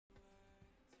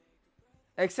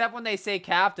Except when they say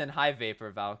Captain. Hi,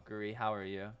 Vapor Valkyrie. How are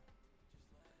you?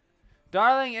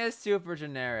 Darling is super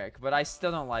generic, but I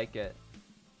still don't like it.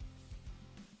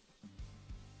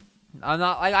 I'm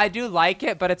not like I do like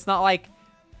it, but it's not like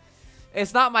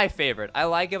it's not my favorite. I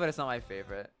like it, but it's not my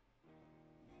favorite.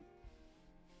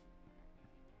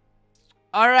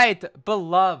 All right,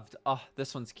 beloved. Oh,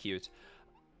 this one's cute.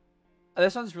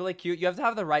 This one's really cute. You have to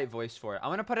have the right voice for it.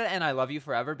 I'm gonna put it in "I love you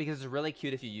forever" because it's really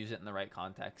cute if you use it in the right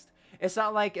context. It's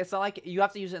not like you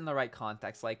have to use it in the right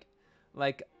context. Like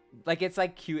it's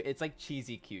like cute. It's like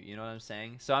cheesy cute. You know what I'm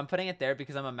saying? So I'm putting it there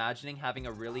because I'm imagining having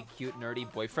a really cute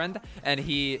nerdy boyfriend, and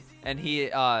he's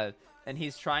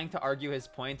trying to argue his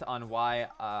point on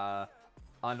why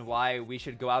we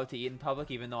should go out to eat in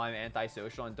public, even though I'm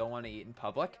antisocial and don't want to eat in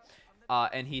public.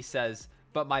 And he says,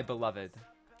 "But my beloved."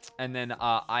 And then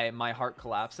my heart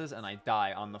collapses and I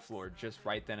die on the floor just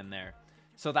right then and there.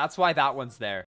 So that's why that one's there.